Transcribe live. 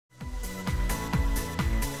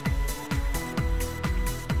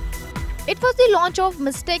It was the launch of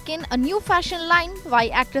Mistaken, a new fashion line by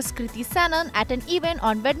actress Kriti Sanon at an event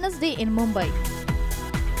on Wednesday in Mumbai.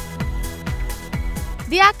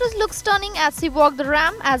 The actress looked stunning as she walked the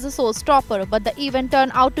ramp as a showstopper, but the event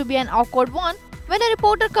turned out to be an awkward one when a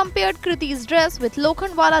reporter compared Kriti's dress with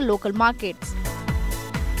Lokhandwala local markets.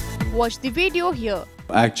 Watch the video here.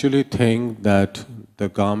 I actually think that the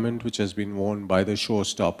garment which has been worn by the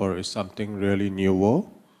showstopper is something really newer,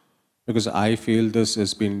 because I feel this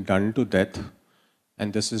has been done to death,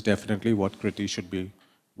 and this is definitely what Kriti should be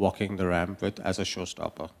walking the ramp with as a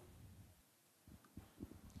showstopper.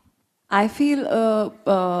 I feel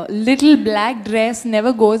a little black dress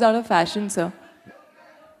never goes out of fashion, sir.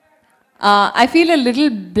 I feel a little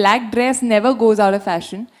black dress never goes out of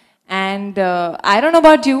fashion. And I don't know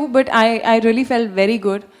about you, but I really felt very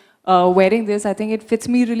good wearing this. I think it fits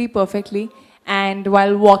me really perfectly. And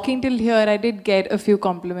while walking till here, I did get a few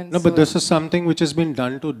compliments. No, but this is something which has been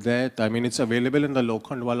done to death. I mean, it's available in the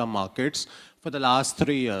Lokhandwala Markets for the last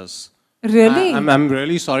 3 years. Really? I'm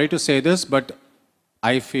really sorry to say this, but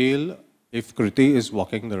I feel if Kriti is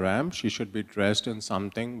walking the ramp, she should be dressed in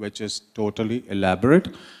something which is totally elaborate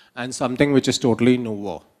and something which is totally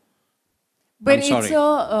newer. But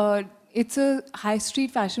it's a high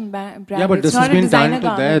street fashion brand. Yeah, but it's this has not a been done designer to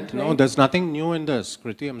garment, death. right? No, there's nothing new in this.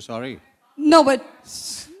 Kriti, I'm sorry. No, but...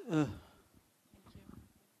 You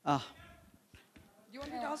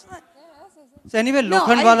want me to answer that? So anyway, No,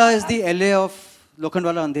 Lokhandwala is the LA of...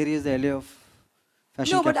 Lokhandwala Andheri is the LA of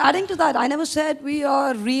fashion. No, but adding to that, I never said we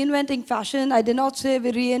are reinventing fashion. I did not say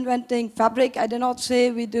we're reinventing fabric. I did not say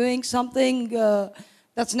we're doing something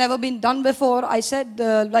that's never been done before. I said,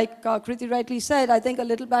 like Kriti rightly said, I think a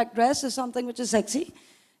little black dress is something which is sexy.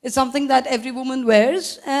 It's something that every woman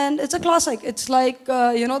wears, and it's a classic. It's like,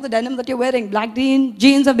 you know, the denim that you're wearing. Black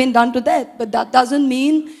jeans have been done to death, but that doesn't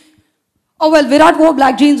mean, oh, well, Virat wore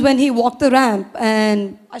black jeans when he walked the ramp,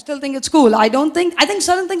 and I still think it's cool. I think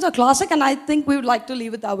certain things are classic, and I think we would like to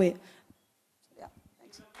leave it that way. Yeah,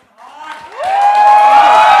 thanks.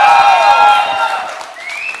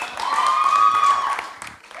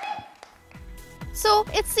 So,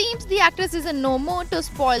 it seems the actress is in no mood to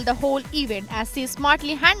spoil the whole event as she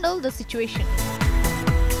smartly handled the situation.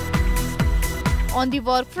 On the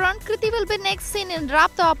work front, Kriti will be next seen in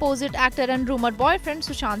Rap the opposite actor and rumoured boyfriend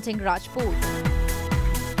Sushant Singh Rajput.